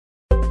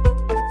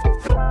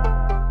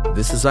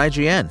This is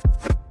IGN.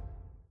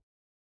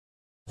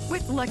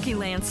 With Lucky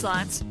Land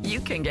Slots, you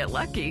can get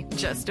lucky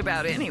just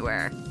about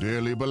anywhere.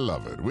 Dearly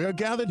beloved, we are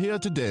gathered here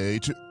today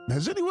to...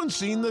 Has anyone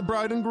seen the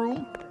bride and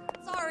groom?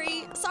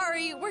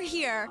 Sorry, we're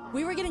here.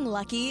 We were getting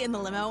lucky in the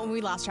limo and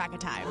we lost track of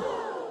time.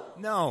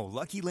 No,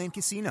 Lucky Land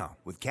Casino,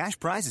 with cash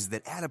prizes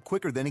that add up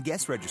quicker than a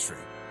guest registry.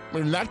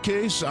 In that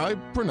case, I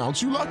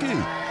pronounce you lucky.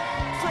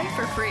 Play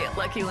for free at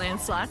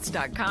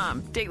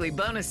LuckyLandSlots.com. Daily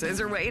bonuses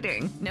are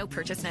waiting. No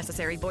purchase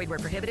necessary. Void where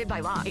prohibited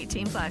by law.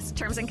 18+.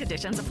 Terms and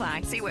conditions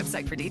apply. See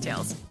website for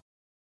details.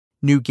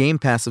 New Game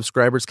Pass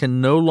subscribers can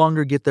no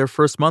longer get their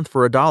first month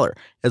for $1,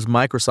 as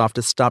Microsoft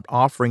has stopped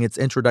offering its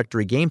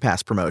introductory Game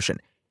Pass promotion.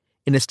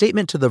 In a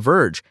statement to The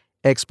Verge,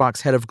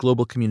 Xbox head of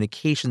global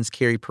communications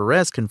Carrie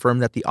Perez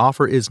confirmed that the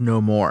offer is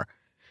no more.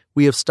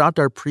 We have stopped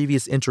our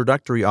previous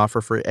introductory offer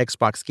for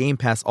Xbox Game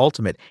Pass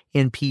Ultimate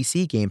and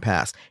PC Game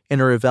Pass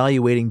and are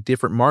evaluating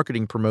different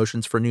marketing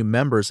promotions for new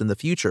members in the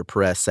future,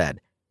 Perez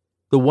said.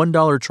 The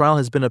 $1 trial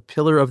has been a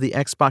pillar of the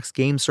Xbox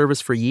game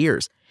service for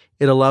years.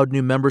 It allowed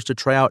new members to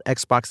try out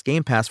Xbox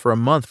Game Pass for a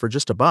month for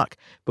just $1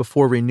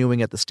 before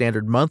renewing at the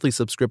standard monthly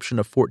subscription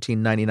of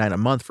 $14.99 a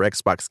month for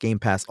Xbox Game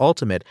Pass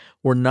Ultimate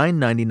or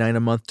 $9.99 a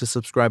month to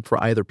subscribe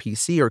for either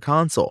PC or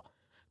console.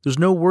 There's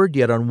no word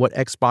yet on what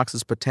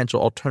Xbox's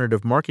potential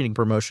alternative marketing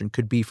promotion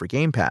could be for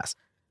Game Pass.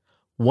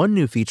 One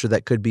new feature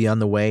that could be on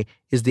the way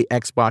is the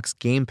Xbox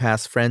Game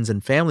Pass Friends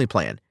and Family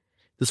plan.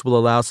 This will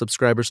allow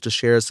subscribers to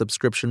share a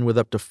subscription with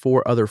up to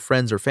 4 other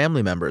friends or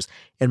family members,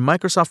 and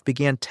Microsoft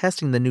began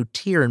testing the new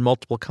tier in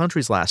multiple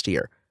countries last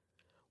year.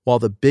 While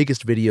the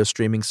biggest video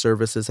streaming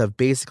services have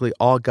basically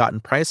all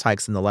gotten price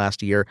hikes in the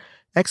last year,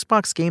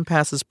 Xbox Game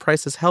Pass's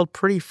price has held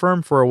pretty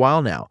firm for a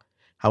while now.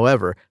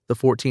 However, the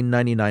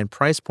 $14.99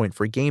 price point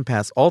for Game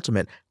Pass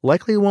Ultimate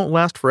likely won't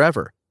last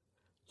forever.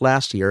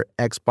 Last year,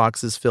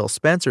 Xbox's Phil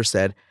Spencer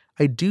said,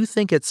 "I do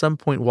think at some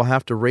point we'll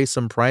have to raise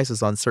some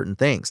prices on certain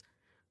things."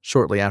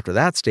 Shortly after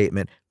that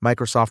statement,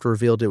 Microsoft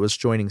revealed it was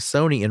joining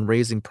Sony in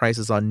raising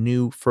prices on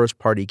new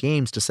first-party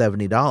games to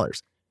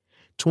 $70.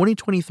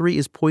 2023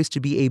 is poised to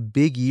be a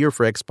big year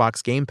for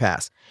Xbox Game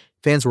Pass.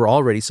 Fans were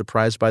already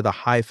surprised by the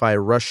Hi-Fi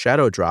Rush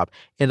Shadow drop,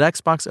 and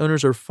Xbox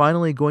owners are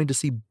finally going to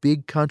see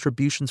big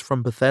contributions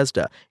from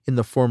Bethesda in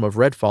the form of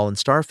Redfall and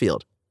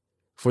Starfield.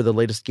 For the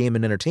latest game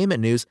and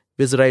entertainment news,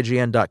 visit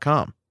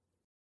IGN.com.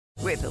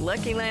 With the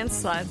Lucky Land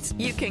Slots,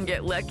 you can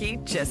get lucky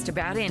just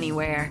about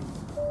anywhere.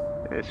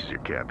 This is your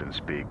captain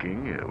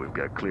speaking. We've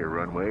got clear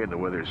runway and the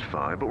weather's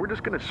fine, but we're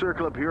just going to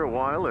circle up here a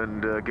while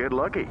and get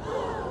lucky.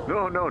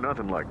 No,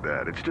 nothing like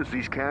that. It's just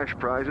these cash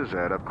prizes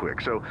add up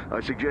quick. So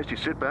I suggest you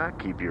sit back,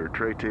 keep your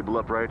tray table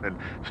upright, and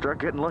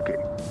start getting lucky.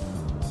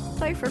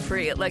 Play for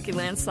free at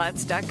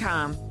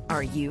LuckyLandSlots.com.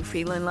 Are you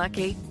feeling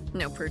lucky?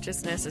 No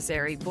purchase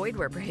necessary. Void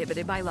where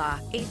prohibited by law.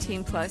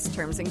 18+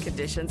 terms and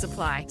conditions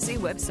apply. See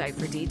website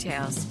for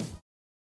details.